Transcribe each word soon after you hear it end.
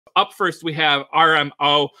Up first, we have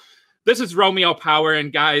RMO. This is Romeo Power.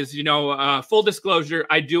 And guys, full disclosure,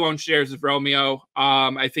 I do own shares of Romeo.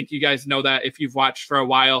 I think you guys know that if you've watched for a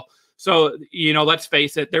while. So, let's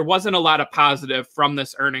face it, there wasn't a lot of positive from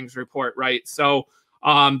this earnings report, right? So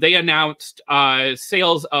they announced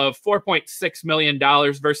sales of $4.6 million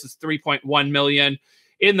versus $3.1 million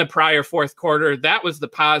in the prior fourth quarter. That was the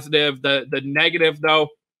positive. The negative, though,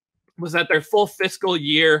 was that their full fiscal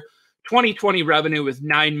year 2020 revenue was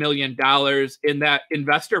 $9 million. In that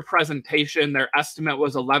investor presentation, their estimate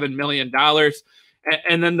was $11 million.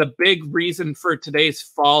 And then the big reason for today's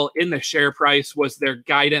fall in the share price was their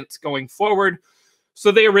guidance going forward.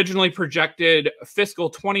 So they originally projected fiscal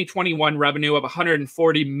 2021 revenue of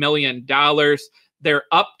 $140 million. Their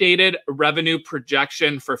updated revenue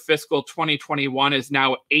projection for fiscal 2021 is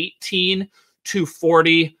now $18 to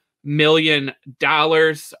 $40 million.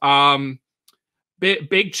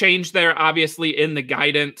 Big change there, obviously, in the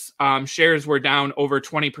guidance. Shares were down over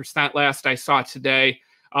 20% last I saw today.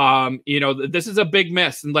 This is a big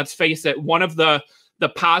miss. And let's face it, one of the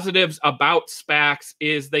positives about SPACs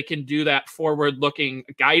is they can do that forward-looking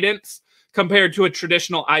guidance compared to a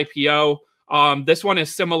traditional IPO. This one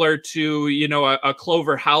is similar to, a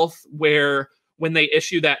Clover Health, where when they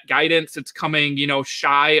issue that guidance, it's coming,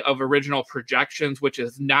 shy of original projections, which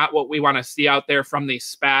is not what we want to see out there from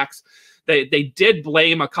these SPACs. They did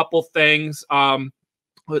blame a couple things,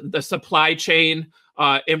 the supply chain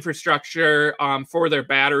infrastructure for their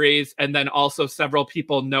batteries, and then also several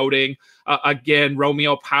people noting, again,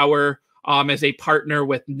 Romeo Power is a partner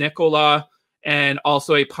with Nikola and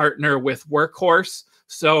also a partner with Workhorse.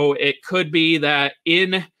 So it could be that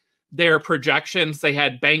in their projections, they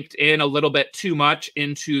had banked in a little bit too much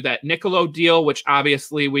into that Nikola deal, which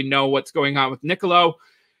obviously we know what's going on with Nikola.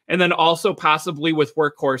 And then also possibly with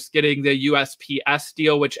Workhorse getting the USPS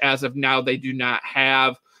deal, which as of now they do not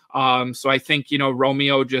have. So I think,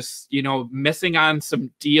 Romeo just, missing on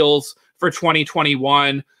some deals for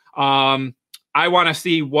 2021. I want to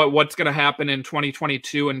see what's going to happen in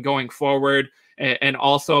 2022 and going forward, and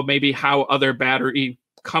also maybe how other battery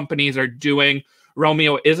companies are doing.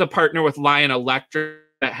 Romeo is a partner with Lion Electric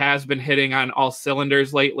that has been hitting on all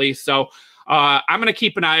cylinders lately. So I'm going to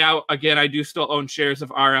keep an eye out. Again, I do still own shares of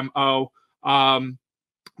RMO.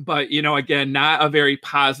 But, again, not a very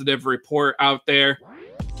positive report out there.